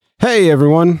Hey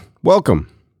everyone, welcome.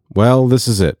 Well, this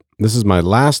is it. This is my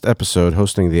last episode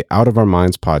hosting the Out of Our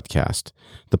Minds podcast.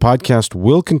 The podcast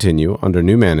will continue under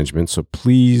new management, so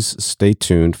please stay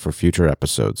tuned for future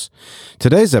episodes.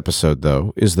 Today's episode,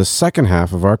 though, is the second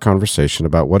half of our conversation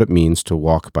about what it means to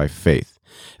walk by faith.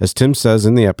 As Tim says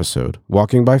in the episode,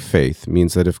 walking by faith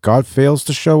means that if God fails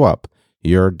to show up,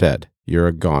 you're dead. You're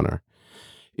a goner.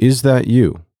 Is that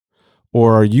you?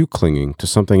 Or are you clinging to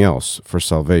something else for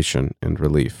salvation and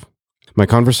relief? My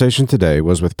conversation today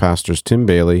was with Pastors Tim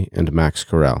Bayly and Max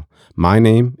Carell. My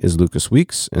name is Lucas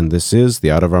Weeks, and this is the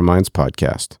Out of Our Minds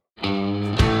podcast.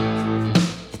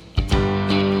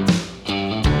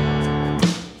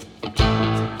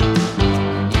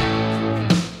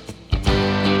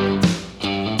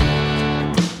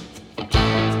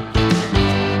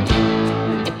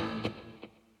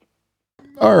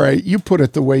 All right, you put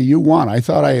it the way you want. I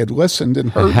thought I had listened and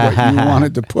heard what you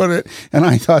wanted to put it, and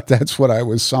I thought that's what I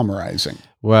was summarizing.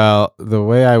 Well, the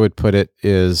way I would put it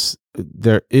is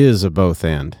there is a both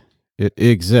and. It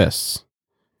exists.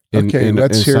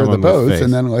 Let's hear the both,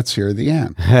 and then let's hear the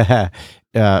end.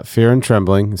 Fear and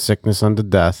trembling, sickness unto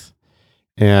death,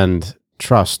 and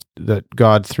trust that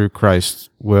God through Christ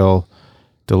will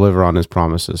deliver on his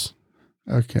promises.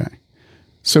 Okay.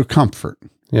 So comfort.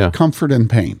 Yeah. Comfort and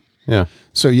pain. Yeah.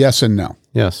 So yes and no.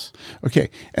 Yes. Okay.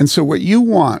 And so what you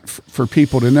want for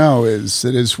people to know is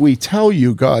that as we tell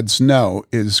you God's no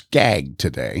is gagged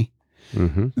today,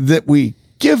 that we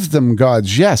give them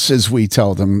God's yes as we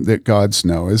tell them that God's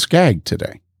no is gagged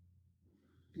today.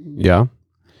 Yeah.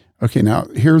 Okay. Now,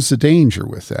 here's the danger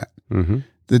with that.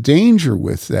 The danger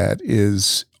with that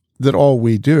is that all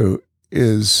we do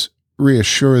is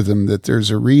reassure them that there's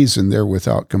a reason they're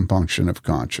without compunction of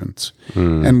conscience.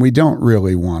 And we don't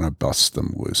really want to bust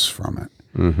them loose from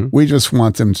it. We just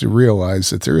want them to realize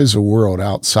that there is a world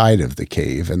outside of the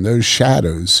cave, and those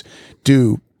shadows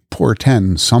do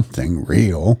portend something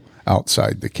real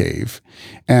outside the cave.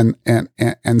 And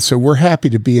so we're happy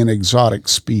to be an exotic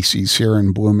species here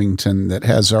in Bloomington that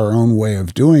has our own way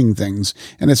of doing things,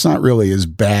 and it's not really as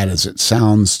bad as it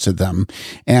sounds to them.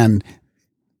 And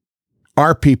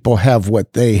our people have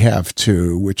what they have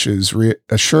too, which is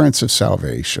assurance of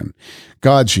salvation.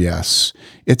 God's yes.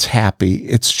 It's happy,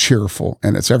 it's cheerful,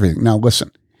 and it's everything. Now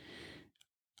listen,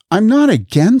 I'm not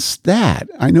against that.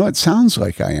 I know it sounds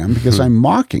like I am because I'm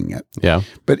mocking it. Yeah.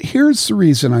 But here's the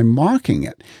reason I'm mocking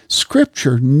it.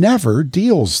 Scripture never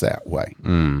deals that way.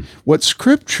 What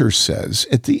Scripture says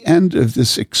at the end of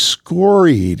this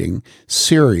excoriating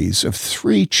series of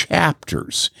 3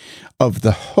 chapters of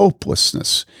the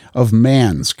hopelessness of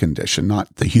man's condition,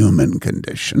 not the human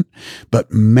condition,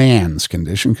 but man's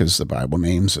condition, because the Bible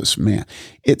names us man.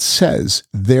 It says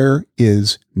there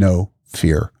is no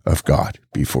fear of God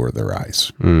before their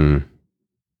eyes. And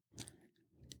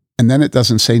then it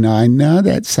doesn't say, no, I know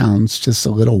that sounds just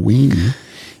a little weenie,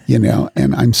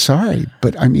 and I'm sorry,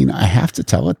 but I mean, I have to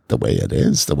tell it the way it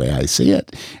is, the way I see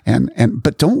it.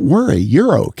 But don't worry,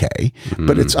 you're okay.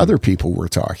 But it's other people we're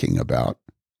talking about.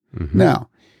 Now,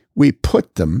 we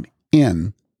put them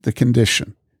in the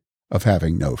condition of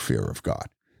having no fear of God.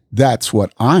 That's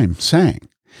what I'm saying.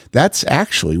 That's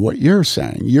actually what you're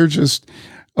saying. You're just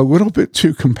a little bit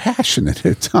too compassionate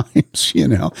at times,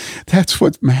 That's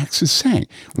what Max is saying.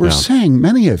 We're saying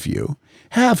many of you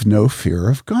have no fear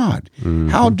of God.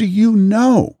 How do you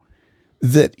know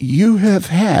that you have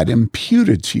had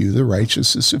imputed to you the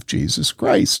righteousness of Jesus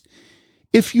Christ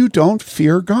if you don't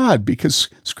fear God? Because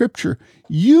Scripture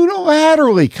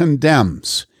unilaterally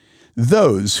condemns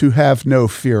those who have no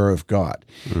fear of God.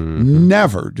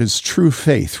 Never does true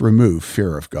faith remove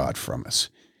fear of God from us.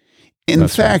 In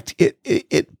fact,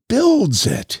 it builds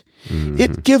it.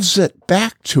 It gives it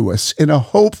back to us in a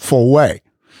hopeful way.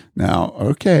 Now,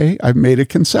 okay, I've made a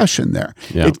concession there.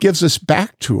 Yeah. It gives us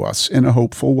back to us in a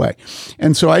hopeful way.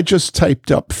 And so I just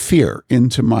typed up fear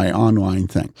into my online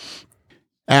thing.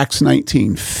 Acts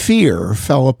 19, fear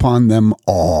fell upon them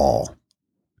all,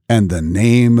 and the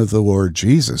name of the Lord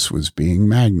Jesus was being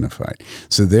magnified.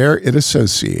 So there it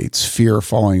associates fear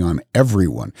falling on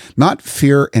everyone. Not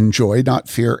fear and joy, not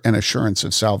fear and assurance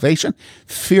of salvation.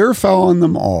 Fear fell on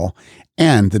them all,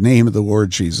 and the name of the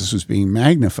Lord Jesus was being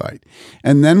magnified.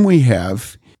 And then we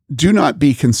have, do not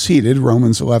be conceited,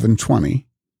 Romans 11:20.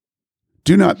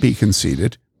 Do not be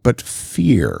conceited, but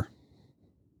fear.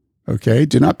 Okay?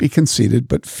 Do not be conceited,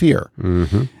 but fear.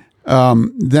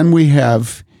 Then we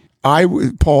have,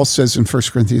 Paul says in 1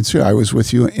 Corinthians 2, I was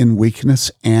with you in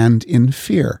weakness and in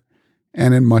fear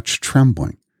and in much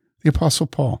trembling. The Apostle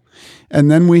Paul.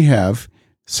 And then we have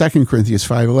 2 Corinthians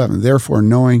 5:11, therefore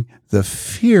knowing the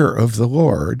fear of the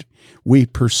Lord, we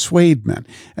persuade men.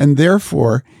 And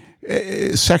therefore,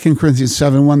 2 Corinthians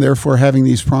 7:1, therefore, having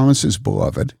these promises,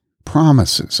 beloved,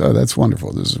 promises. Oh, that's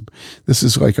wonderful. This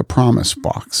is like a promise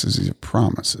box. These are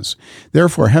promises.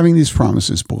 Therefore, having these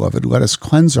promises, beloved, let us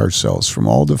cleanse ourselves from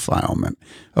all defilement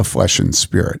of flesh and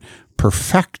spirit,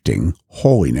 perfecting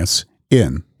holiness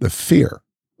in the fear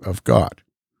of God.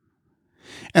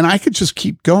 And I could just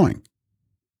keep going.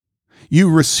 You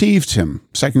received him,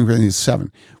 2 Corinthians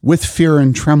 7, with fear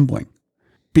and trembling.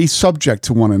 Be subject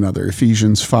to one another,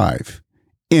 Ephesians 5,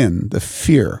 in the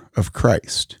fear of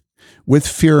Christ, with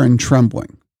fear and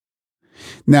trembling.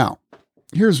 Now,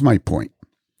 here's my point.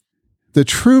 The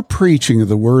true preaching of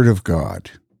the Word of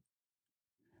God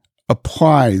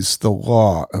applies the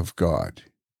law of God,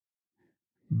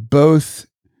 both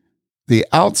the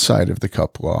outside of the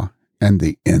cup law and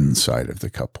the inside of the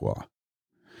cup law,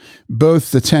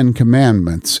 both the 10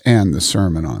 Commandments and the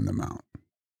Sermon on the Mount.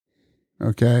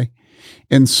 Okay?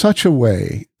 In such a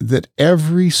way that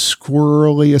every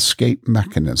squirrely escape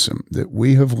mechanism that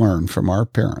we have learned from our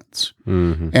parents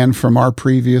and from our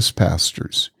previous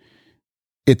pastors,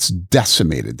 it's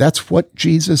decimated. That's what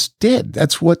Jesus did.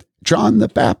 That's what John the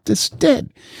Baptist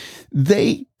did.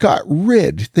 They got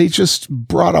rid, they just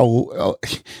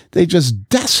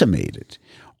decimated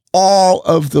all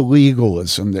of the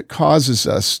legalism that causes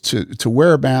us to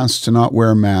wear masks, to not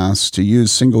wear masks, to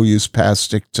use single-use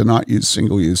plastic, to not use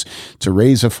single-use, to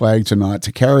raise a flag, to not,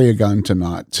 to carry a gun, to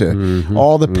not, to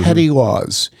all the petty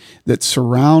laws that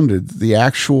surrounded the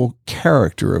actual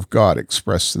character of God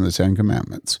expressed in the 10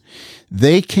 Commandments.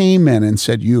 They came in and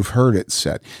said, you've heard it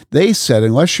said. They said,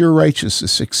 unless your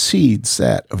righteousness exceeds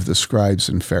that of the scribes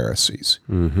and Pharisees.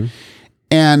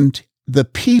 And the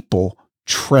people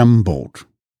trembled.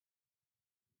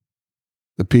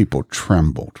 The people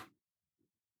trembled.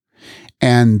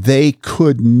 And they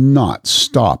could not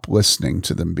stop listening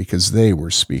to them because they were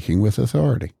speaking with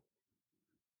authority.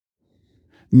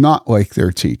 Not like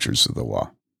their teachers of the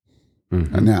law.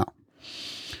 And now,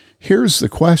 here's the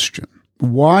question.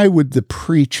 Why would the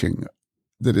preaching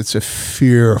that it's a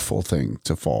fearful thing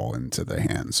to fall into the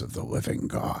hands of the living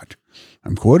God?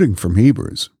 I'm quoting from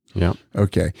Hebrews. Yeah.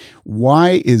 Okay.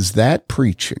 Why is that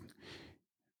preaching?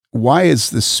 Why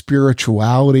is the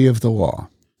spirituality of the law?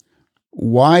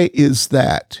 Why is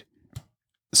that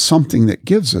something that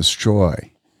gives us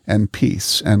joy and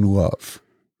peace and love?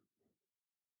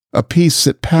 A peace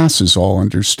that passes all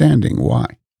understanding.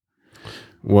 Why?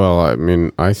 Well, I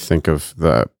mean, I think of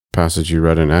that passage you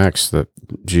read in Acts that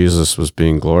Jesus was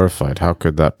being glorified. How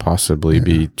could that possibly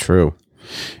be true?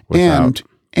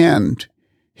 And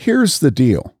here's the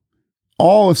deal.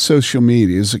 All of social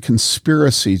media is a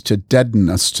conspiracy to deaden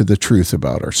us to the truth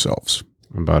about ourselves.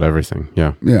 About everything,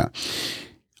 yeah. Yeah.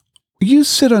 You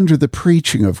sit under the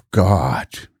preaching of God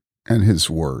and his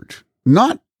word,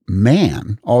 not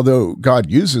man, although God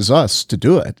uses us to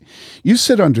do it. You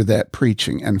sit under that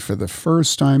preaching, and for the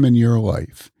first time in your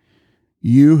life,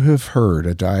 you have heard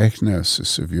a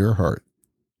diagnosis of your heart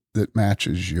that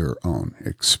matches your own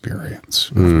experience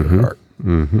of your heart.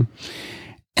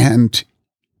 And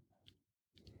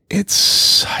it's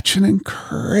such an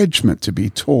encouragement to be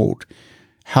told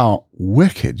how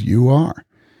wicked you are,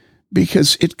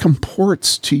 because it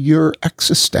comports to your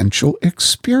existential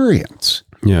experience.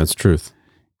 Yeah, it's truth.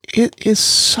 It is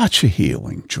such a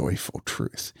healing, joyful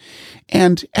truth.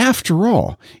 And after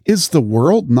all, is the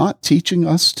world not teaching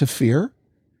us to fear?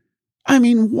 I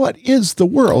mean, what is the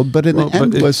world but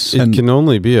endless... It can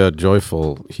only be a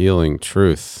joyful, healing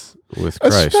truth with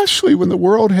Christ. Especially when the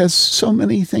world has so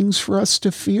many things for us to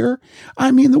fear.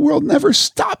 I mean, the world never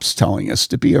stops telling us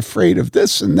to be afraid of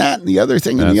this and that and the other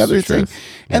thing and the other thing.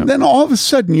 And then all of a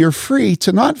sudden you're free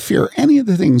to not fear any of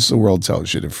the things the world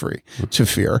tells you to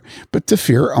fear, but to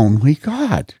fear only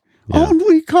God. Yeah.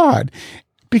 Only God.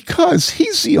 Because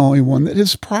he's the only one that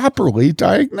has properly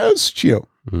diagnosed you.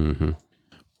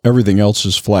 Everything else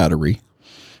is flattery,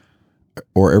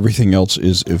 or everything else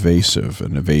is evasive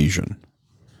and evasion.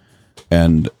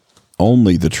 And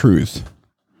only the truth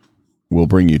will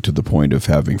bring you to the point of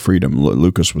having freedom.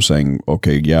 Lucas was saying,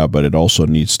 okay, yeah, but it also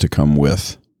needs to come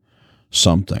with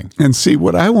something. And see,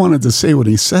 what I wanted to say when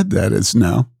he said that is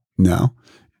no,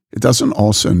 it doesn't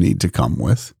also need to come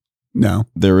with. No.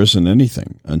 There isn't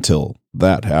anything until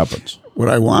that happens. What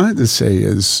I wanted to say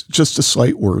is just a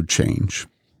slight word change.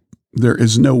 There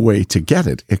is no way to get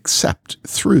it except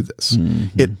through this.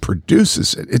 It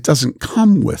produces it. It doesn't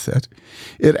come with it.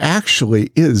 It actually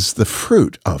is the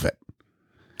fruit of it.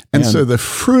 And so the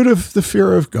fruit of the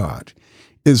fear of God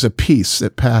is a peace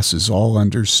that passes all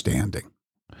understanding.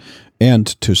 And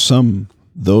to some,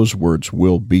 those words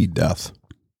will be death.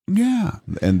 Yeah.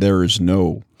 And there is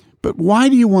no But why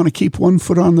do you want to keep one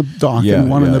foot on the dock and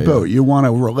one in the boat? You want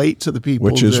to relate to the people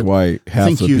Which is that why half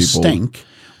think the you people stink,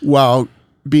 while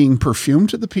being perfumed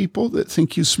to the people that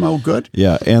think you smell good.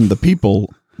 Yeah, and the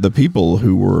people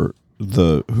who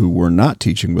were not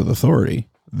teaching with authority,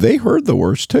 they heard the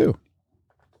words too,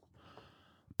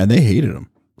 and they hated him.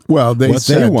 Well, they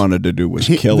wanted to do was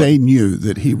kill him. They knew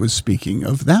that he was speaking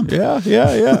of them. Yeah.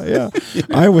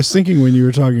 I was thinking when you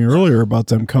were talking earlier about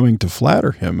them coming to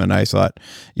flatter him, and I thought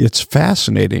it's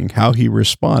fascinating how he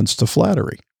responds to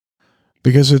flattery,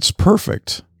 because it's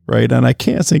perfect, right? And I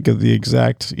can't think of the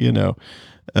exact,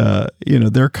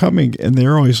 they're coming and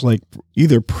they're always like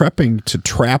either prepping to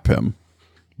trap him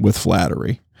with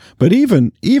flattery, but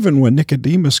even when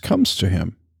Nicodemus comes to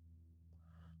him,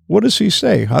 what does he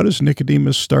say? How does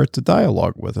Nicodemus start the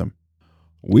dialogue with him?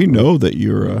 We know that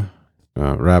you're a...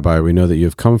 Rabbi, we know that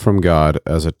you've come from God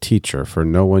as a teacher, for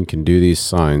no one can do these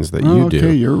signs that you do.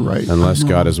 Okay, you're right. Unless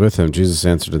God is with him. Jesus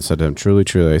answered and said to him, truly,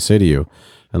 truly, I say to you,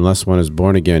 unless one is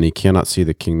born again, he cannot see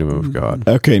the kingdom of God.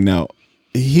 Okay, now,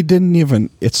 he didn't even...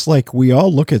 It's like we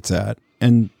all look at that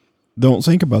and don't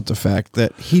think about the fact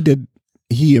that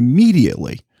he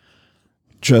immediately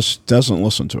just doesn't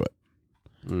listen to it.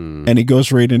 And he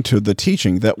goes right into the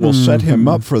teaching that will set him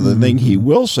up for the thing he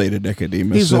will say to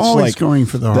Nicodemus. He's always going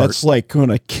for the heart. That's like going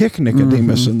to kick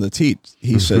Nicodemus in the teeth.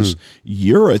 He says,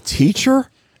 you're a teacher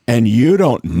and you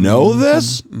don't know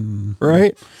this?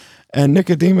 Right? And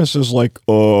Nicodemus is like,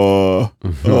 But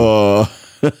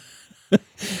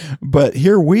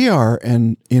here we are,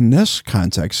 and in this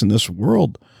context, in this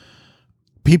world,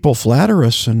 people flatter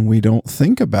us and we don't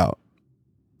think about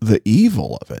the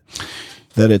evil of it.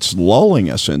 That it's lulling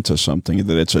us into something,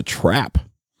 that it's a trap.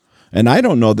 And I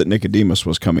don't know that Nicodemus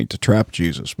was coming to trap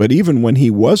Jesus, but even when he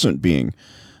wasn't being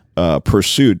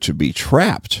pursued to be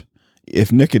trapped,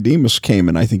 if Nicodemus came,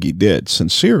 and I think he did,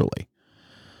 sincerely,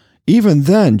 even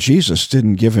then Jesus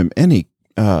didn't give him any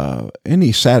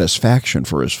satisfaction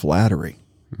for his flattery.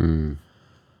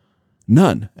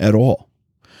 None at all.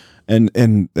 And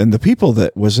the people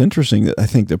that was interesting, that I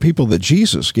think the people that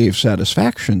Jesus gave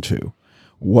satisfaction to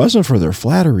wasn't for their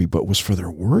flattery, but was for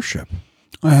their worship.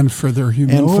 And for their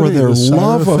humility. And for their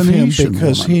love of him,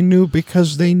 because woman.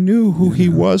 because they knew who he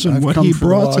was and what he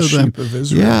brought to them.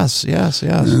 Yes.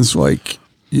 And it's like,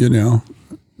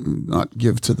 not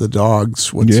give to the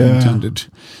dogs what's intended.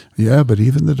 Yeah, but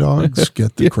even the dogs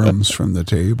get the crumbs from the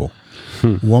table.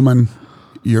 Woman,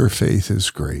 your faith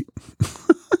is great.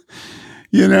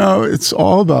 It's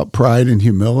all about pride and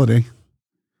humility.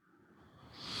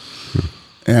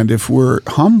 And if we're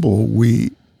humble,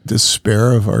 we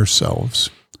despair of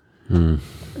ourselves.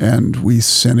 And we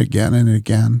sin again and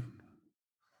again.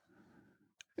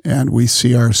 And we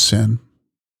see our sin.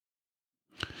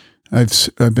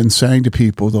 I've been saying to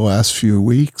people the last few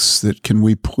weeks that can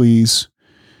we please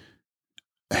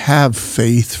have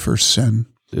faith for sin?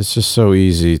 It's just so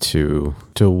easy to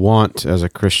want, as a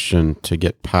Christian, to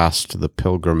get past the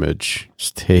pilgrimage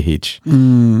stage.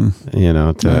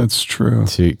 That's true.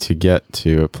 To get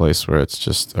to a place where it's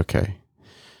just, okay,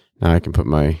 now I can put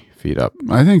my feet up.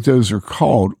 I think those are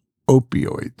called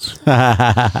opioids.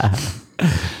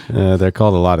 They're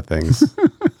called a lot of things.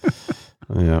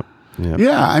 Yeah.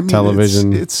 I mean,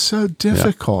 television. It's so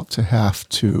difficult to have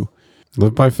to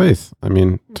live by faith. I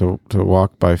mean, to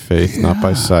walk by faith, not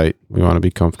by sight. We want to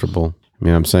be comfortable. I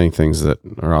mean, I'm saying things that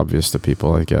are obvious to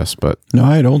people, I guess, but... No,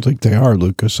 I don't think they are,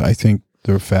 Lucas. I think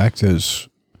the fact is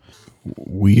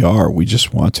we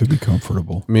just want to be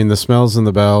comfortable. I mean, the smells and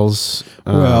the bells.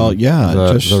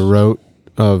 The rote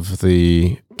of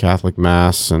the Catholic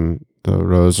Mass and the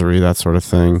Rosary, that sort of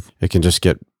thing. It can just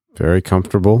get very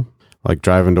comfortable, like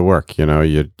driving to work.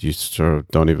 You sort of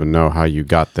don't even know how you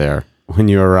got there when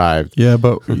you arrived. Yeah,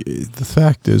 but the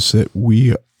fact is that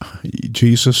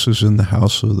Jesus is in the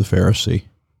house of the Pharisee,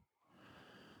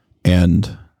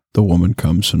 and the woman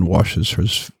comes and washes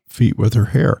his feet with her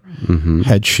hair.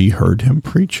 Had she heard him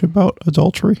preach about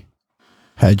adultery?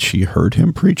 Had she heard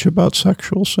him preach about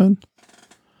sexual sin?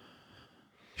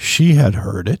 She had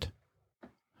heard it.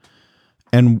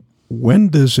 And when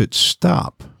does it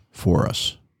stop for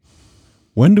us?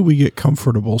 When do we get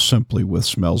comfortable simply with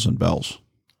smells and bells?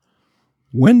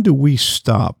 When do we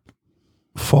stop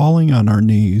falling on our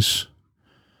knees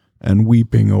and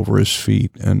weeping over his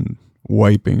feet and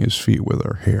wiping his feet with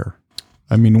our hair?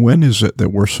 I mean, when is it that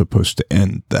we're supposed to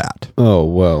end that? Oh,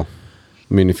 well,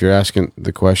 I mean, if you're asking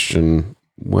the question,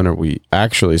 when are we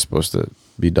actually supposed to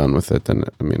be done with it, then,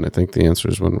 I mean, I think the answer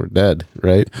is when we're dead,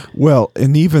 right? Well,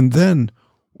 and even then,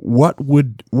 what will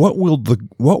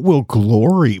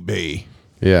glory be?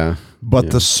 Yeah.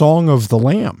 But the song of the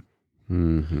Lamb.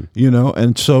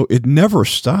 And so it never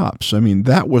stops. I mean,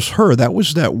 that was her. That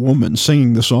was that woman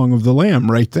singing the Song of the Lamb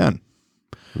right then.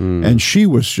 And she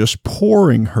was just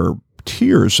pouring her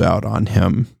tears out on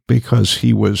him because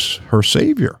he was her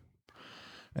Savior.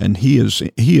 And he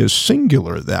is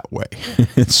singular that way.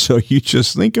 And so you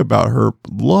just think about her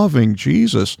loving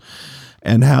Jesus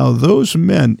and how those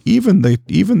men, even that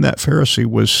Pharisee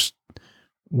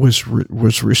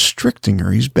was restricting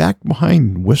her. He's back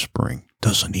behind whispering,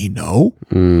 doesn't he know?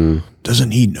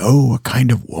 Doesn't he know what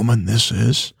kind of woman this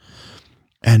is?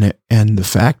 And the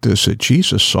fact is that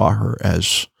Jesus saw her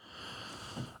as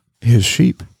his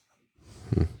sheep.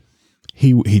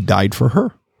 He died for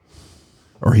her,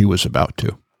 or he was about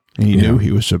to. He knew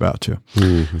he was about to.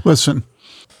 Listen,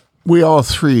 we all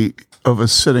three of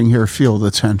us sitting here feel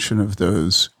the tension of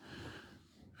those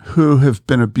who have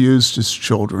been abused as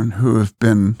children, who have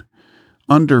been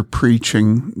under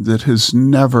preaching that has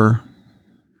never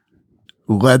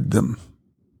led them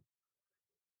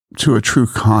to a true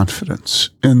confidence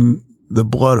in the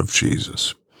blood of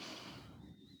Jesus,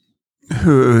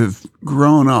 who have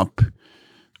grown up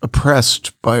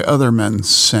oppressed by other men's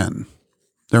sin,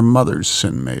 their mother's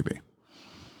sin maybe,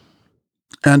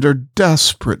 and are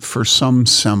desperate for some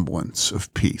semblance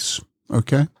of peace,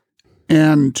 okay?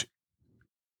 And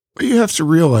what you have to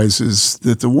realize is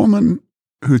that the woman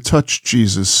who touched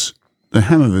Jesus, the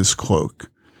hem of his cloak,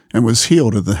 and was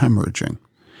healed of the hemorrhaging,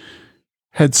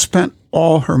 had spent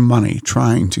all her money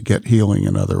trying to get healing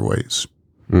in other ways.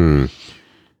 And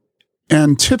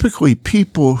typically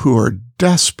people who are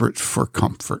desperate for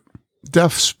comfort,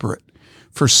 desperate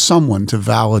for someone to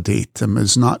validate them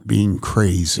as not being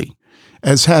crazy,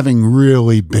 as having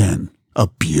really been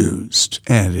abused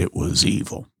and it was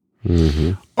evil,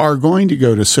 are going to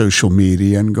go to social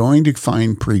media and going to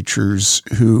find preachers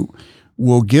who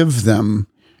will give them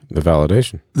the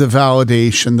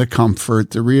validation, the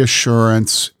comfort, the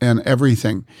reassurance, and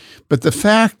everything. But the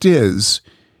fact is,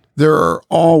 there are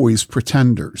always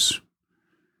pretenders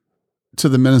to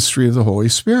the ministry of the Holy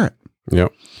Spirit.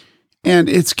 Yep. And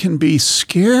it can be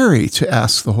scary to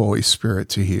ask the Holy Spirit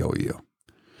to heal you.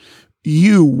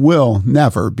 You will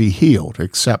never be healed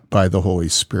except by the Holy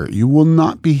Spirit. You will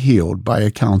not be healed by a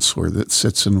counselor that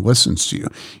sits and listens to you.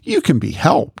 You can be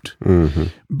helped.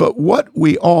 But what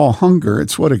we all hunger,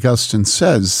 it's what Augustine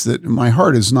says, that my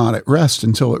heart is not at rest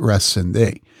until it rests in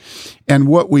thee. And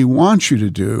what we want you to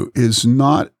do is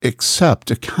not accept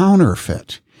a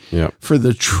counterfeit for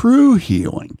the true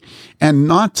healing, and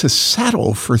not to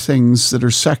settle for things that are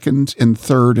second and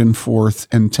third and fourth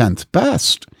and 10th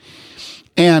best.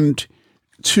 And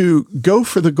to go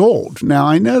for the gold. Now,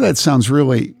 I know that sounds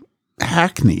really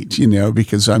hackneyed,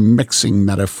 because I'm mixing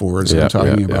metaphors and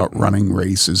talking about running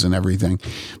races and everything.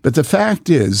 But the fact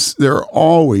is, there are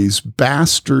always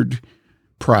bastard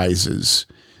prizes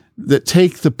that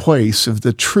take the place of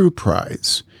the true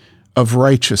prize of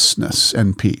righteousness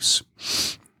and peace.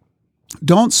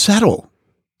 Don't settle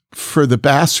for the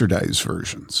bastardized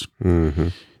versions.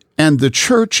 And the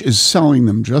church is selling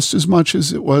them just as much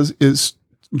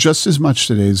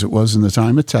today as it was in the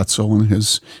time of Tetzel and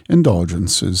his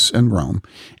indulgences in Rome,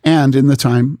 and in the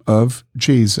time of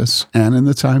Jesus, and in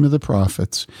the time of the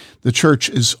prophets. The church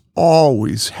is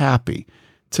always happy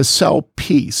to sell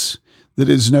peace that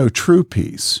is no true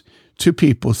peace to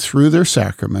people through their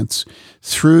sacraments,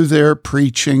 through their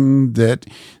preaching that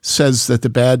says that the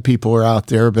bad people are out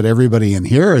there, but everybody in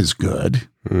here is good.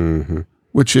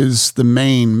 Which is the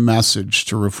main message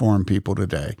to reform people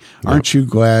today. Aren't you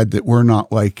glad that we're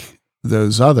not like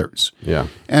those others? Yeah.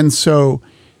 And so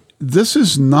this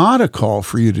is not a call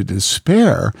for you to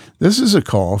despair. This is a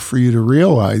call for you to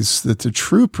realize that the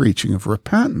true preaching of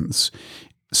repentance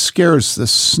scares the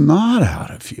snot out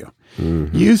of you.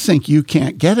 You think you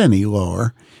can't get any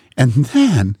lower, and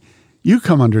then you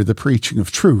come under the preaching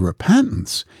of true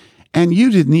repentance, and you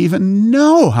didn't even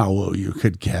know how low you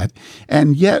could get.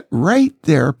 And yet right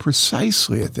there,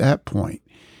 precisely at that point,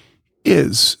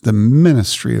 is the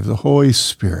ministry of the Holy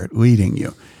Spirit leading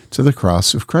you to the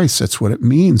cross of Christ. That's what it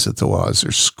means that the law is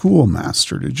their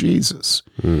schoolmaster to Jesus.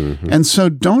 And so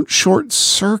don't short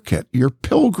circuit your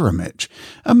pilgrimage.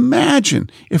 Imagine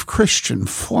if Christian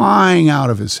flying out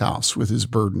of his house with his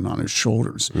burden on his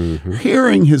shoulders,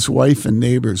 hearing his wife and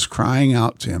neighbors crying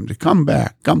out to him to come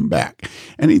back.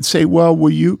 And he'd say, well, will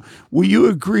you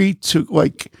agree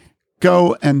to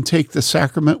go and take the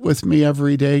sacrament with me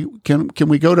every day? Can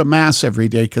we go to Mass every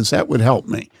day? Because that would help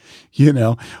me,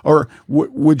 Or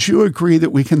would you agree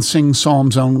that we can sing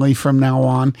Psalms only from now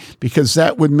on? Because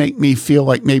that would make me feel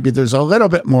like maybe there's a little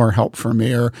bit more help for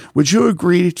me. Or would you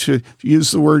agree to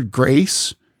use the word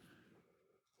grace?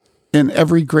 in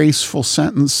every graceful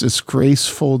sentence, it's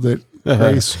graceful that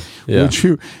grace. Yeah.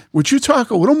 Would you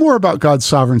talk a little more about God's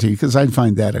sovereignty? Because I'd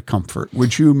find that a comfort.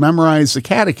 Would you memorize the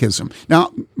catechism?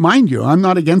 Now, mind you, I'm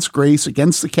not against grace,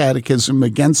 against the catechism,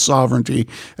 against sovereignty,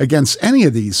 against any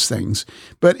of these things.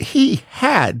 But he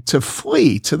had to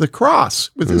flee to the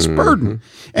cross with his burden.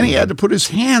 And he had to put his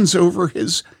hands over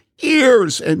his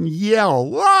ears and yell,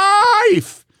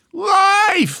 life,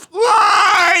 life,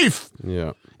 life.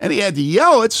 Yeah. And he had to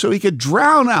yell it so he could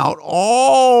drown out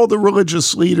all the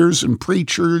religious leaders and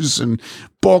preachers and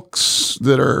books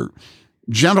that are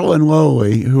gentle and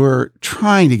lowly who are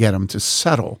trying to get him to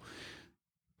settle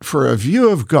for a view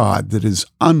of God that is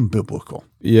unbiblical.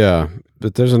 Yeah,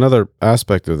 but there's another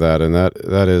aspect of that, and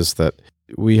that is that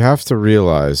we have to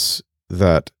realize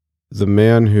that the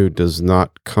man who does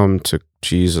not come to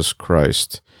Jesus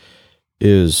Christ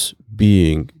is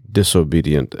being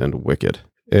disobedient and wicked.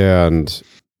 And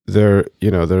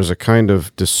there's a kind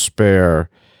of despair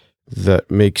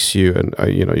that makes you, and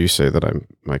you say that I'm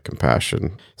my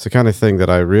compassion. It's the kind of thing that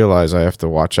I realize I have to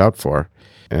watch out for.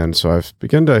 And so I've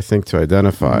begun to, I think, to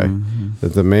identify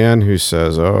that the man who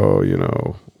says,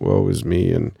 oh, woe is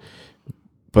me,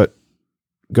 but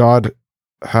God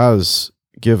has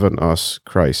given us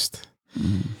Christ,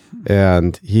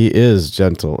 and he is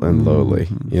gentle and lowly,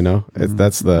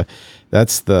 that's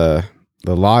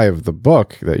the lie of the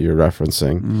book that you're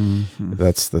referencing.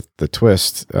 That's the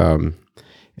twist.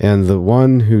 And the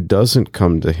one who doesn't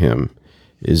come to him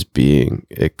is being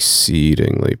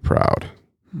exceedingly proud.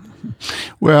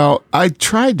 Well, I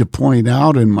tried to point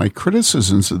out in my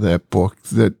criticisms of that book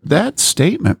that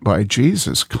statement by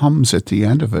Jesus comes at the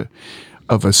end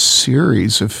of a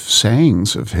series of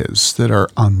sayings of his that are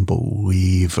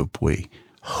unbelievably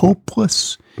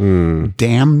hopeless,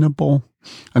 damnable.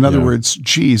 In other words,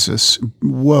 Jesus,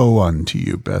 woe unto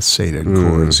you, Bethsaida and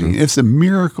Chorazin. If the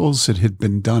miracles that had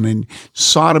been done in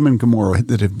Sodom and Gomorrah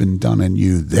that have been done in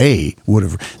you, they would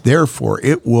have, therefore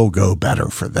it will go better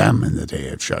for them in the day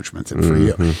of judgment than for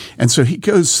you. And so he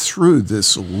goes through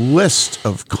this list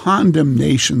of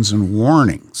condemnations and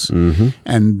warnings.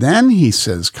 And then he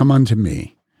says, come unto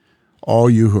me, all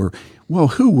you who are, well,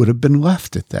 who would have been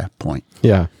left at that point?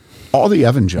 Yeah. All the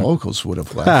evangelicals would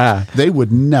have left. They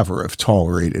would never have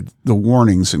tolerated the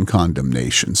warnings and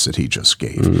condemnations that he just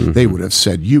gave. They would have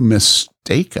said, you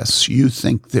mistake us. You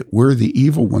think that we're the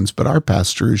evil ones, but our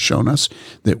pastor has shown us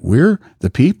that we're the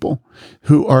people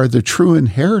who are the true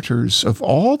inheritors of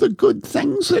all the good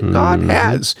things that God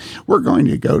has. We're going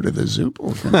to go to the zoo.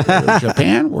 We're going to go to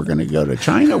Japan. We're going to go to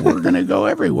China. We're going to go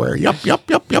everywhere. Yup.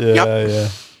 Yeah.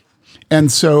 And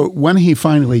so when he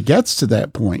finally gets to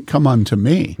that point, come unto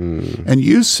me, and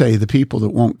you say the people that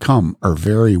won't come are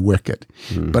very wicked.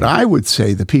 But I would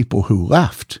say the people who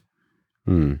left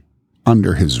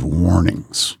under his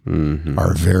warnings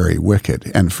are very wicked.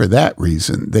 And for that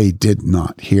reason, they did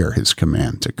not hear his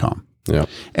command to come. Yeah.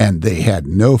 And they had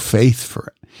no faith for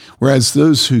it. Whereas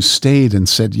those who stayed and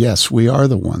said, yes, we are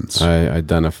the ones. I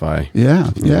identify.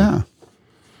 Yeah.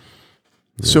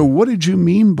 So what did you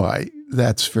mean by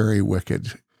that's very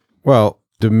wicked? Well,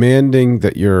 demanding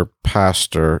that your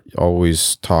pastor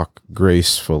always talk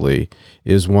gracefully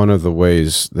is one of the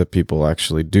ways that people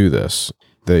actually do this.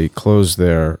 They close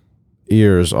their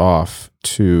ears off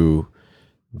to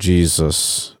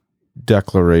Jesus'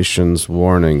 declarations,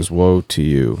 warnings, woe to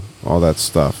you, all that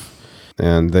stuff.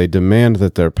 And they demand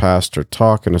that their pastor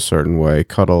talk in a certain way,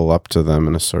 cuddle up to them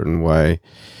in a certain way.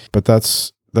 But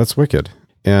that's wicked.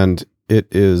 And it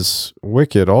is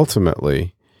wicked,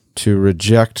 ultimately, to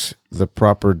reject the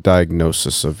proper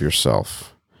diagnosis of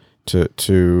yourself.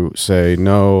 To say,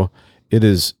 no, it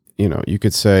is, you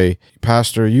could say,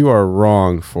 Pastor, you are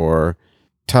wrong for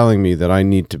telling me that I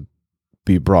need to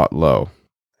be brought low.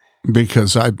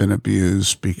 Because I've been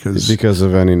abused, because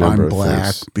of any number of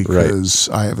black, things. because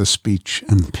I have a speech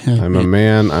impediment. I'm a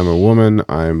man, I'm a woman,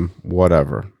 I'm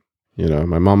whatever.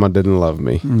 My mama didn't love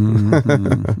me.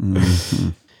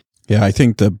 Yeah, I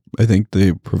think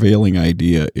the prevailing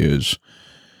idea is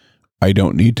I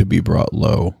don't need to be brought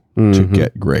low to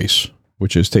get grace,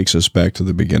 which takes us back to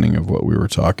the beginning of what we were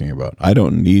talking about. I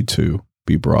don't need to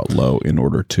be brought low in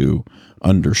order to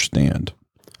understand.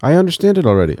 I understand it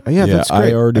already. Yeah, that's great.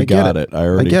 I already got it. I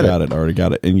already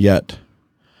got it. And yet,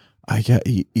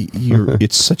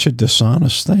 it's such a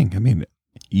dishonest thing. I mean,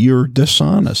 you're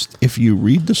dishonest if you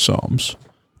read the Psalms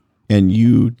and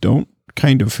you don't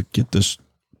kind of get this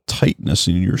tightness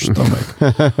in your stomach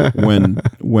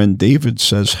when David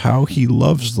says how he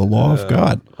loves the law of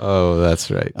God. Oh, that's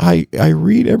right. I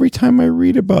read, every time I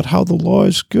read about how the law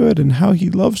is good and how he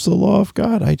loves the law of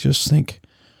God, I just think,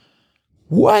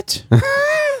 what?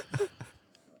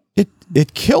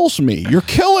 it kills me. You're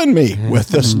killing me with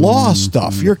this law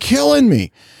stuff. You're killing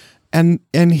me. And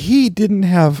he didn't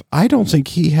have, I don't think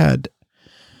he had,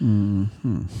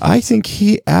 I think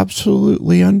he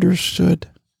absolutely understood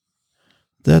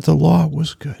that the law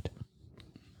was good.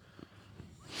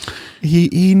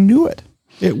 He knew it.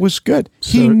 It was good.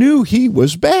 He knew he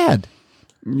was bad.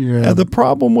 Yeah. And the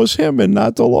problem was him and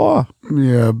not the law.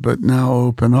 Yeah, but now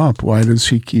open up. Why does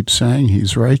he keep saying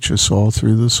he's righteous all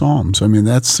through the Psalms? I mean,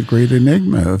 that's the great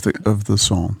enigma of the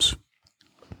Psalms.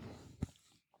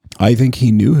 I think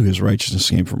he knew his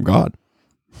righteousness came from God.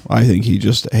 I think he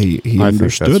just he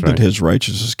understood that his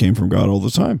righteousness came from God all the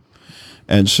time.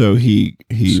 And so he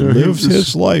lives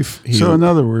his life. So in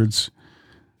other words,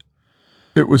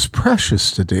 it was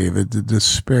precious to David the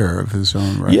despair of his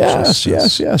own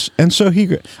righteousness. Yes. And so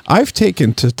I've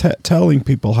taken to telling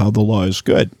people how the law is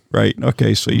good, right?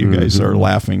 Okay, so you guys are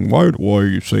laughing. Why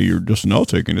you say you're just now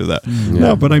taking to that?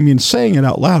 No, but I mean saying it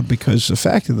out loud, because the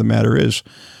fact of the matter is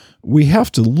we have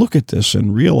to look at this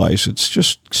and realize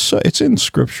it's in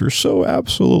Scripture so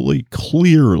absolutely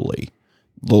clearly.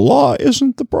 The law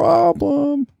isn't the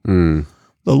problem. The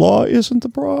law isn't the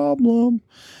problem.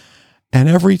 And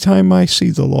every time I see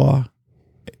the law,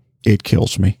 it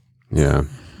kills me. Yeah.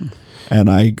 And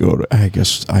I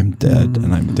guess I'm dead,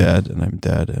 and I'm dead, and I'm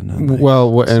dead. And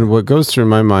what goes through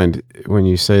my mind when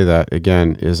you say that,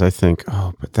 again, is I think,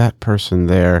 but that person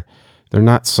there, they're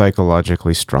not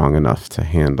psychologically strong enough to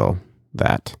handle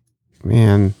that.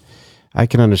 Man, I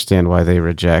can understand why they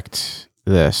reject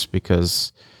this,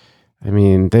 because, I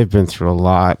mean, they've been through a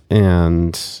lot,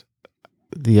 and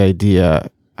the idea,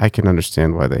 I can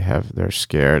understand why they're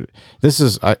scared. This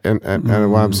is,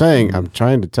 and what I'm saying, I'm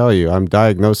trying to tell you, I'm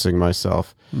diagnosing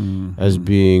myself as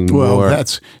being more. Well,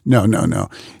 that's no.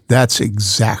 That's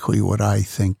exactly what I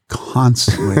think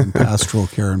constantly in pastoral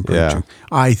care and preaching. Yeah.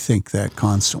 I think that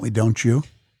constantly, don't you?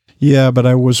 Yeah, but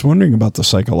I was wondering about the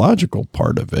psychological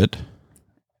part of it.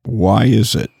 Why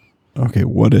is it? Okay,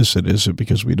 what is it? Is it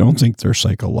because we don't think they're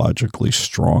psychologically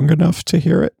strong enough to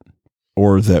hear it?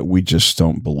 Or that we just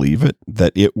don't believe it,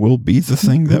 that it will be the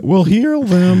thing that will heal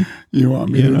them? You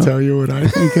want me to tell you what I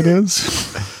think it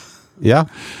is? Yeah.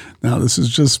 Now, this is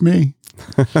just me.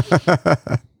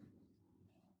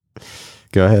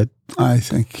 Go ahead. I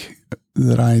think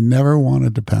that I never want to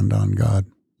depend on God.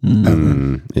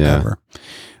 Ever.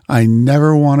 I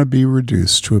never want to be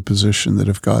reduced to a position that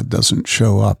if God doesn't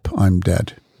show up, I'm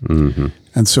dead. Mm-hmm.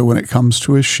 And so when it comes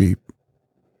to a sheep,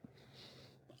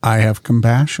 I have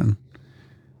compassion.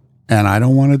 And I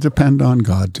don't want to depend on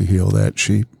God to heal that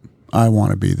sheep. I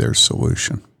want to be their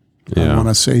solution. Yeah. I want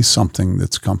to say something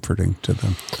that's comforting to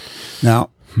them. Now,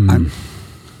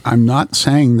 I'm not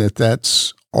saying that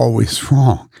that's always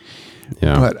wrong.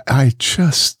 Yeah. But I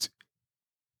just,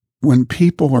 when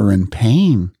people are in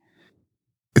pain,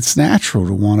 it's natural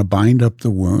to want to bind up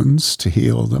the wounds to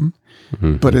heal them.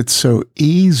 Mm-hmm. But it's so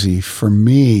easy for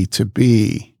me to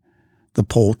be the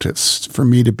poultice, for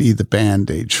me to be the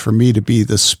bandage, for me to be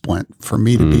the splint, for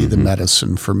me to be the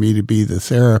medicine, for me to be the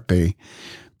therapy,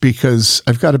 because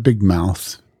I've got a big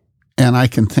mouth and I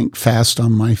can think fast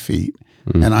on my feet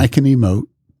and I can emote.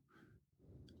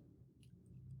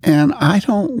 And I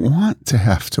don't want to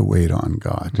have to wait on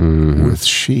God with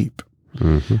sheep.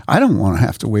 I don't want to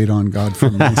have to wait on God for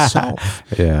myself.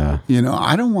 Yeah.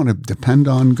 I don't want to depend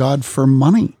on God for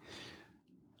money.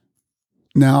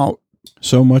 Now,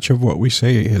 so much of what we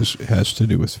say has to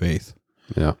do with faith.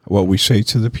 Yeah. What we say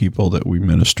to the people that we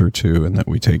minister to and that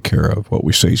we take care of, what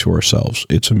we say to ourselves,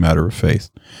 it's a matter of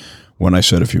faith. When I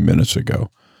said a few minutes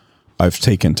ago, I've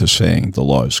taken to saying the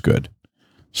law is good,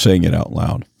 saying it out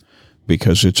loud,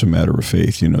 because it's a matter of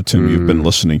faith. Tim, you've been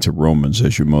listening to Romans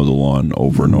as you mow the lawn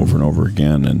over and over and over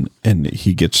again. And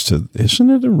he gets to, isn't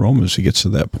it in Romans, he gets to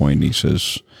that point and he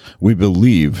says, we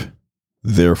believe,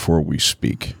 therefore we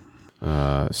speak.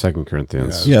 2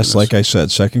 Corinthians. Yes, like I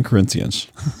said, 2 Corinthians.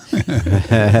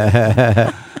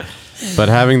 But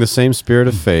having the same spirit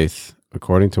of faith,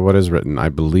 according to what is written, I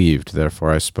believed,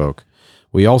 therefore I spoke.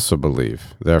 We also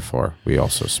believe, therefore we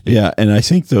also speak. Yeah, and I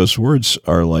think those words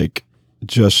are like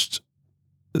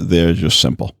they're just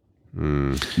simple.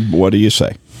 What do you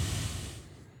say?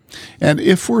 And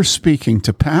if we're speaking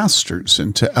to pastors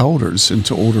and to elders and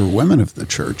to older women of the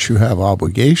church who have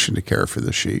obligation to care for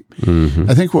the sheep,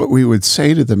 I think what we would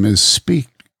say to them is speak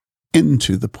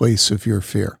into the place of your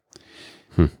fear.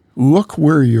 Look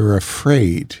where you're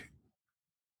afraid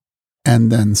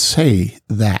and then say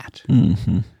that.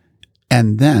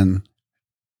 And then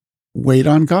wait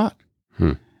on God.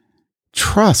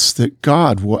 Trust that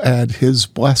God will add his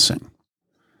blessing,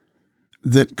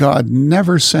 that God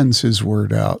never sends his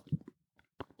word out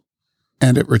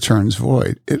and it returns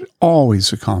void. It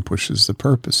always accomplishes the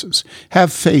purposes.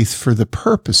 Have faith for the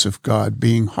purpose of God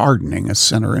being hardening a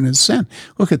sinner in his sin.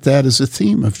 Look at that as a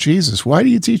theme of Jesus. Why do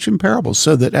you teach in parables?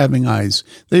 So that having eyes,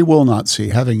 they will not see,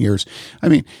 having ears. I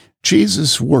mean,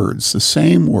 Jesus' words, the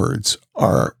same words,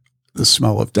 are the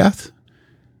smell of death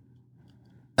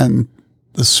and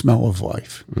the smell of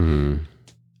life. Mm.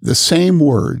 The same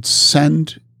words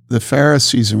send the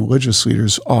Pharisees and religious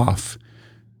leaders off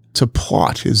to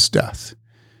plot his death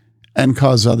and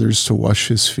cause others to wash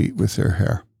his feet with their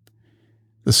hair.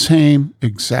 The same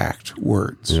exact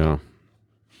words. Yeah.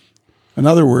 In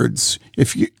other words,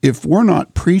 if we're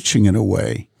not preaching in a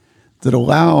way that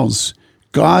allows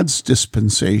God's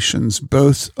dispensations,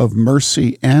 both of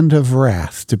mercy and of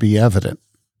wrath, to be evident,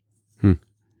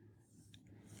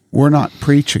 we're not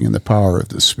preaching in the power of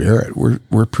the Spirit.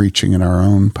 We're preaching in our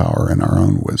own power and our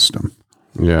own wisdom.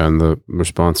 Yeah, and the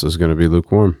response is going to be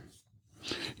lukewarm.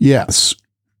 Yes.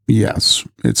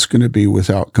 It's going to be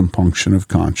without compunction of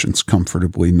conscience,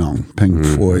 comfortably numb. Pink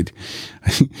Floyd.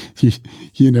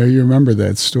 You remember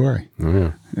that story. Oh,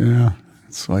 yeah. Yeah.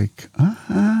 It's like,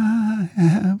 I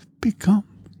have become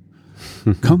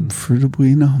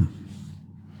comfortably numb.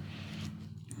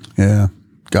 Yeah.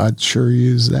 God sure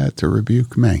used that to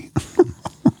rebuke me.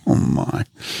 Oh, my.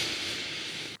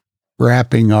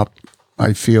 Wrapping up,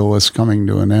 I feel, is coming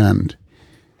to an end.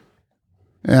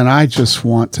 And I just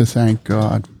want to thank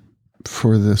God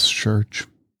for this church.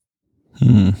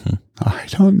 Mm-hmm. I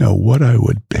don't know what I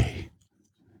would be,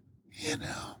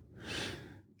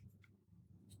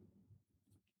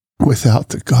 without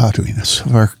the godliness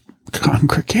of our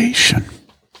congregation.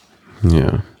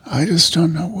 Yeah. I just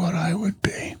don't know what I would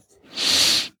be.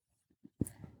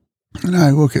 And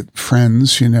I look at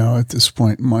friends, at this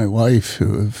point in my life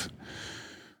who have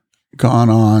gone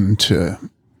on to,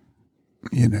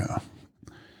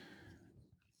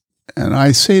 and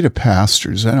I say to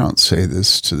pastors, I don't say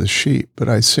this to the sheep, but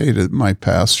I say to my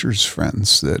pastors'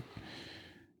 friends that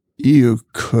you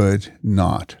could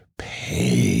not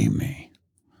pay me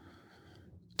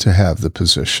to have the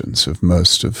positions of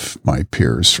most of my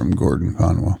peers from Gordon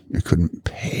Conwell. You couldn't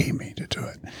pay me to do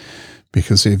it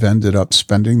because they've ended up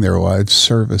spending their lives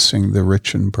servicing the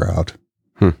rich and proud.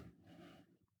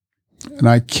 And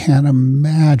I can't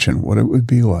imagine what it would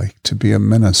be like to be a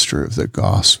minister of the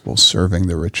gospel serving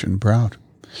the rich and proud.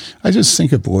 I just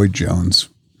think of Lloyd Jones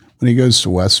when he goes to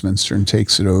Westminster and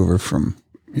takes it over from,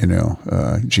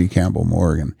 G. Campbell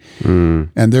Morgan.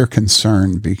 And they're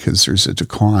concerned because there's a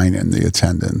decline in the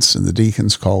attendance, and the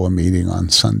deacons call a meeting on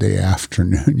Sunday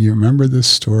afternoon. You remember this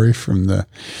story from the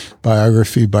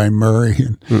biography by Murray?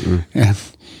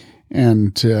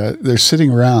 And they're sitting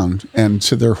around, and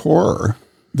to their horror,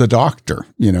 the doctor,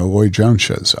 Lloyd Jones,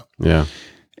 shows up. Yeah.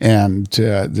 And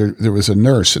there was a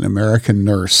nurse, an American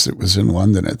nurse that was in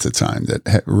London at the time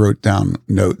that wrote down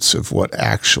notes of what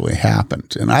actually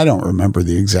happened. And I don't remember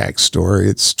the exact story.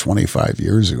 It's 25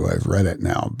 years ago. I've read it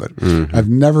now. But I've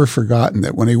never forgotten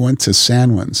that when he went to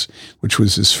Sandwins, which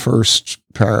was his first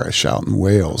parish out in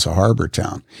Wales, a harbor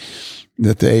town,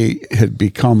 that they had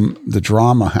become the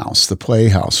drama house, the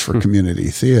playhouse for community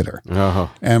theater.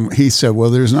 Oh. And he said, well,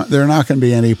 there are not going to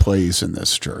be any plays in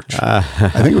this church. I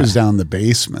think it was down the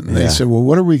basement. And they said, well,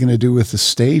 what are we going to do with the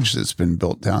stage that's been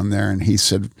built down there? And he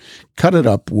said, cut it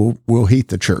up. We'll heat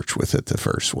the church with it the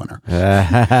first winter.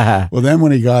 Well, then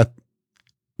when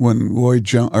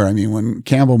when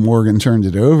Campbell Morgan turned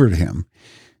it over to him,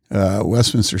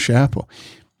 Westminster Chapel,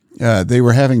 they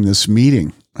were having this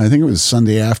meeting. I think it was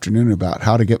Sunday afternoon about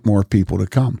how to get more people to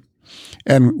come.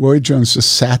 And Lloyd Jones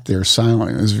just sat there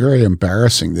silently. It was very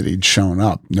embarrassing that he'd shown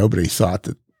up. Nobody thought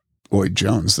that Lloyd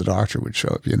Jones, the doctor, would show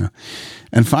up,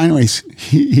 And finally,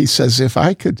 he says, if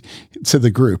I could, to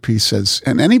the group, he says,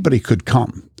 and anybody could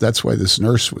come. That's why this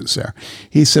nurse was there.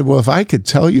 He said, well, if I could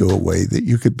tell you a way that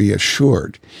you could be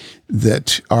assured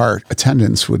that our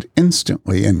attendance would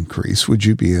instantly increase, would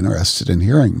you be interested in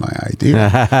hearing my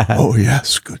idea? Oh,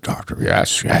 yes, good doctor.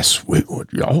 Yes, we would.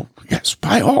 Oh, yes,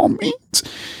 by all means.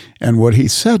 And what he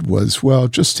said was, well,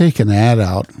 just take an ad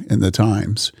out in the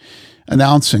Times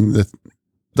announcing that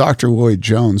Dr. Lloyd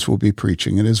Jones will be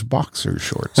preaching in his boxer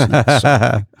shorts next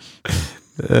Sunday.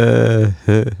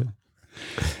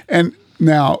 And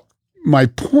now my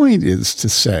point is to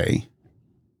say,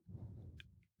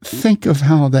 think of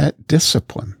how that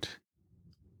disciplined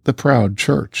the proud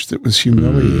church that was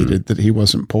humiliated that he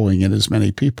wasn't pulling in as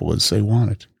many people as they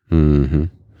wanted. Mm-hmm.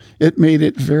 It made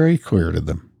it very clear to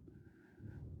them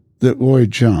that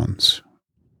Lloyd Jones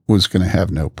was going to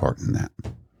have no part in that.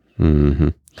 Mm-hmm.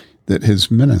 That his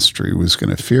ministry was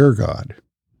going to fear God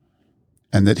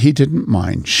and that he didn't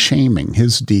mind shaming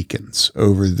his deacons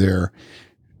over their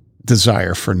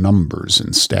desire for numbers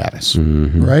and status,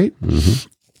 right?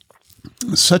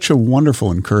 Such a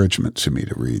wonderful encouragement to me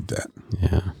to read that.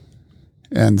 Yeah.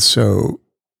 And so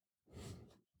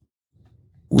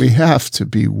we have to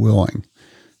be willing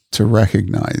to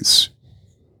recognize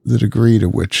the degree to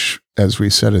which, as we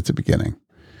said at the beginning,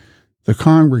 the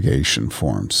congregation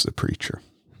forms the preacher.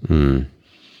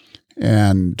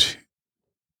 And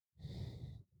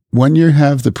when you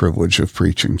have the privilege of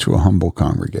preaching to a humble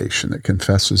congregation that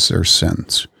confesses their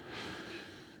sins,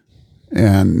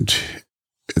 and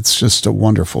it's just a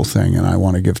wonderful thing, and I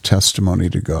want to give testimony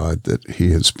to God that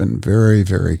he has been very,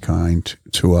 very kind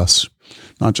to us,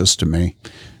 not just to me,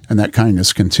 and that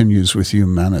kindness continues with you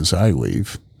men as I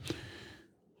leave.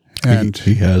 And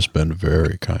he has been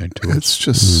very kind to us. It's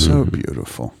just so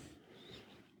beautiful.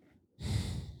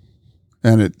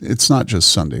 And it's not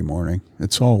just Sunday morning.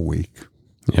 It's all week.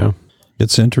 Yeah.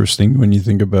 It's interesting when you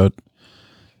think about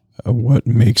what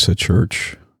makes a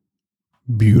church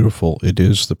beautiful. It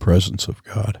is the presence of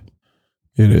God.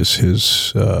 It is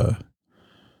his,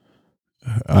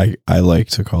 I like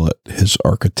to call it his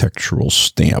architectural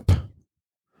stamp.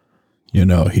 You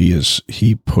know,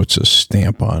 he puts a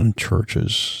stamp on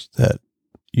churches that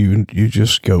you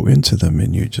just go into them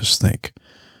and you just think,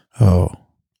 oh,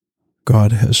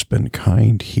 God has been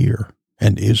kind here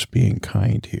and is being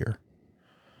kind here.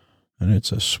 And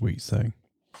it's a sweet thing.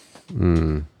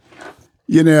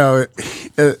 You know,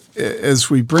 as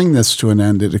we bring this to an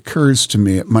end, it occurs to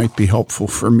me it might be helpful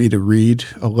for me to read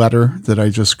a letter that I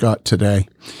just got today.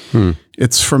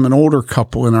 It's from an older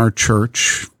couple in our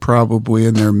church, probably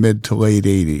in their mid to late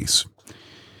 80s.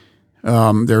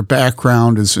 Their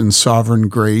background is in Sovereign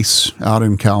Grace out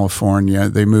in California.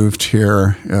 They moved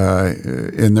here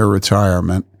in their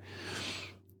retirement.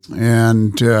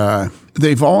 And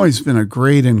they've always been a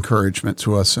great encouragement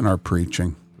to us in our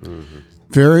preaching.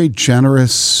 Very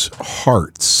generous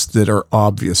hearts that are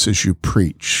obvious as you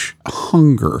preach,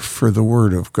 hunger for the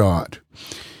Word of God.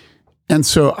 And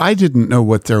so I didn't know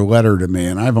what their letter to me,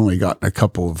 and I've only gotten a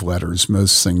couple of letters.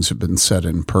 Most things have been said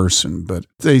in person, but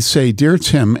they say, "Dear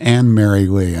Tim and Mary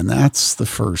Lee," and that's the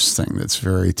first thing that's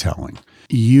very telling.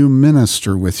 You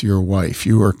minister with your wife.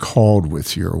 You are called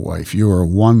with your wife. You are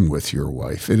one with your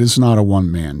wife. It is not a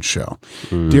one-man show.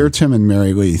 Dear Tim and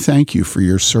Mary Lee, thank you for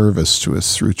your service to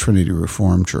us through Trinity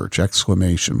Reformed Church, !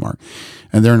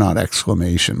 And they're not !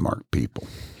 People.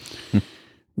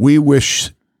 We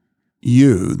wish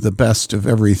you the best of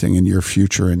everything in your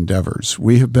future endeavors.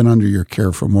 We have been under your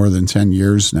care for more than 10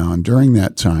 years now, and during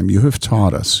that time you have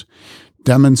taught us,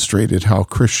 demonstrated how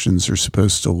Christians are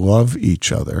supposed to love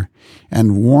each other,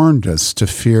 and warned us to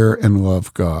fear and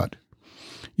love God.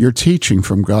 Your teaching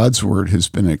from God's Word has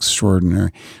been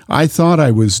extraordinary. I thought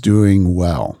I was doing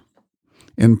well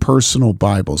in personal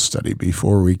Bible study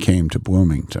before we came to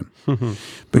Bloomington.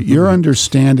 But your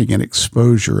understanding and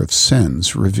exposure of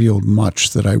sins revealed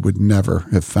much that I would never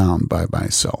have found by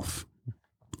myself.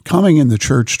 Coming in the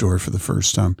church door for the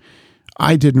first time,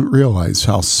 I didn't realize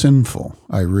how sinful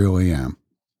I really am.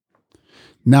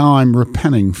 Now I'm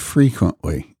repenting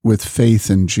frequently with faith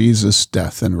in Jesus'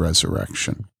 death and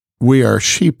resurrection. We are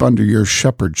sheep under your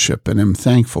shepherdship, and am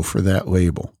thankful for that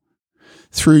label.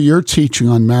 Through your teaching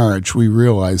on marriage, we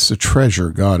realize the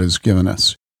treasure God has given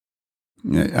us.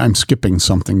 I'm skipping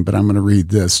something, but I'm going to read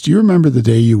this. Do you remember the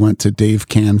day you went to Dave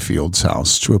Canfield's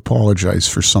house to apologize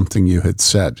for something you had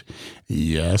said?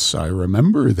 Yes, I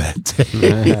remember that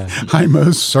day. I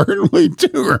most certainly do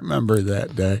remember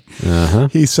that day.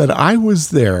 He said, I was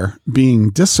there being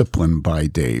disciplined by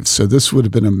Dave. So this would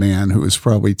have been a man who was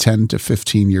probably 10 to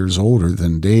 15 years older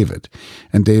than David.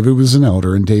 And David was an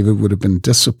elder, and David would have been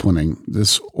disciplining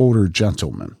this older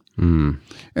gentleman.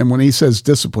 And when he says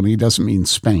discipline, he doesn't mean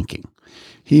spanking.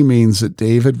 He means that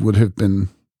David would have been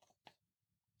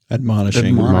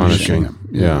admonishing him.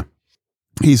 Yeah.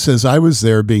 He says, I was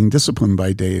there being disciplined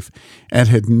by Dave and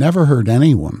had never heard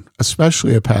anyone,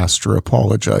 especially a pastor,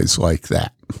 apologize like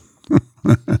that.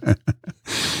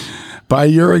 By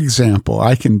your example,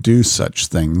 I can do such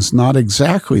things, not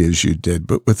exactly as you did,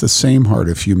 but with the same heart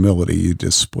of humility you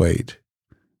displayed.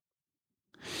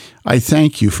 I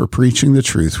thank you for preaching the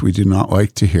truth we do not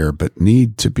like to hear, but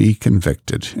need to be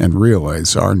convicted and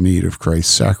realize our need of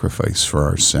Christ's sacrifice for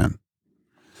our sin.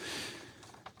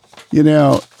 You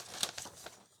know,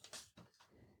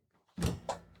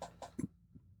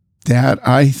 that,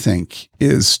 I think,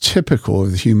 is typical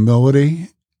of humility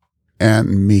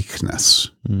and meekness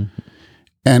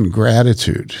and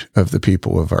gratitude of the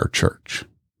people of our church.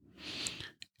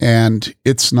 And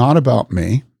it's not about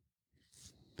me,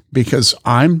 because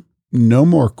I'm no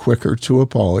more quicker to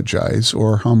apologize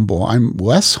or humble. I'm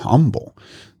less humble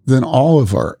than all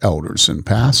of our elders and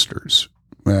pastors.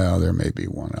 Well, there may be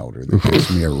one elder that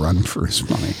gives me a run for his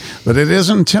money, but it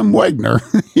isn't Tim Wegner,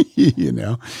 you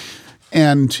know.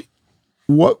 And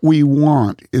what we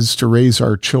want is to raise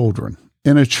our children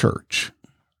in a church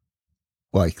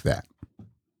like that.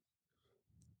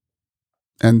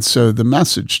 And so the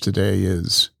message today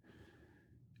is,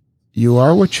 you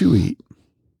are what you eat.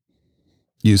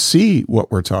 You see what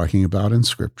we're talking about in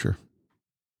Scripture.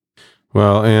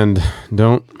 Well, and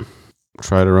don't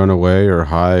try to run away or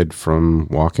hide from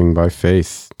walking by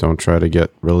faith. Don't try to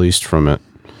get released from it.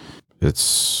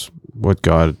 It's what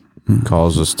God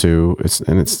calls us to. It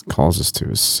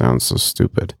sounds so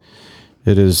stupid.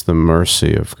 It is the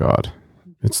mercy of God.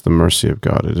 It's the mercy of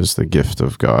God. It is the gift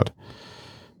of God.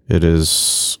 It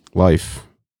is life.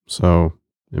 So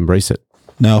embrace it.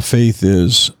 Now, faith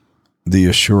is the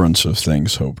assurance of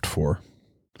things hoped for,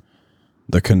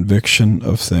 the conviction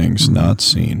of things not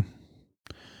seen.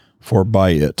 For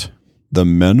by it the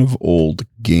men of old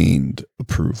gained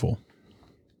approval.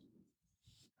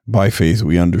 By faith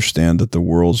we understand that the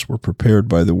worlds were prepared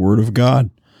by the word of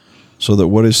God, so that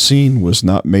what is seen was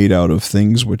not made out of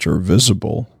things which are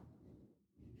visible.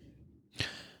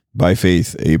 By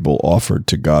faith Abel offered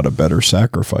to God a better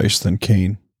sacrifice than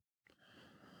Cain,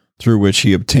 through which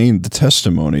he obtained the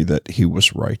testimony that he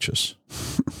was righteous,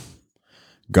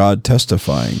 God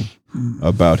testifying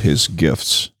about his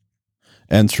gifts.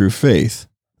 And through faith,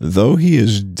 though he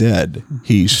is dead,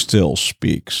 he still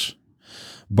speaks.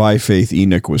 By faith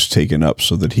Enoch was taken up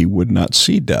so that he would not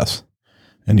see death,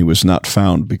 and he was not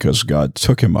found because God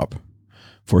took him up.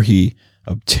 For he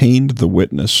obtained the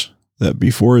witness that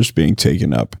before his being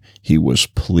taken up, he was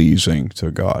pleasing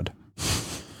to God.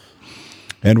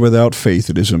 And without faith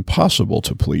it is impossible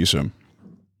to please him.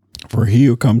 For he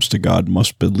who comes to God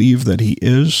must believe that he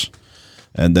is,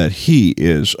 and that he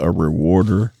is a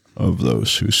rewarder of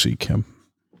those who seek him.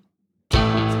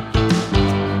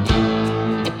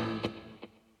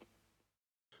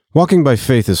 Walking by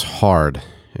faith is hard,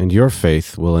 and your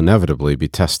faith will inevitably be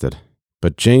tested.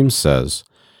 But James says,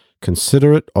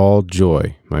 "Consider it all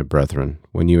joy, my brethren,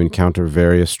 when you encounter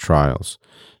various trials,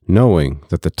 knowing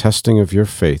that the testing of your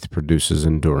faith produces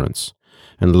endurance.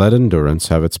 And let endurance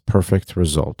have its perfect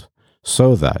result,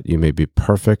 so that you may be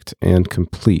perfect and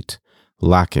complete,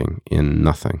 lacking in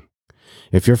nothing."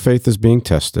 If your faith is being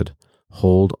tested,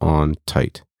 hold on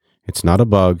tight. It's not a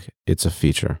bug, it's a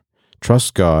feature.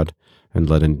 Trust God and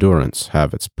let endurance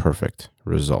have its perfect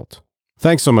result.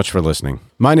 Thanks so much for listening.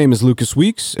 My name is Lucas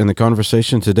Weeks, and the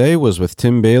conversation today was with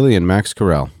Tim Bayly and Max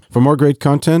Carell. For more great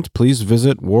content, please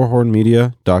visit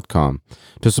warhornmedia.com.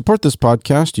 To support this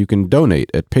podcast, you can donate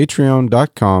at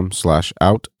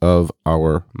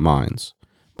patreon.com/outofourminds.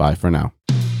 Bye for now.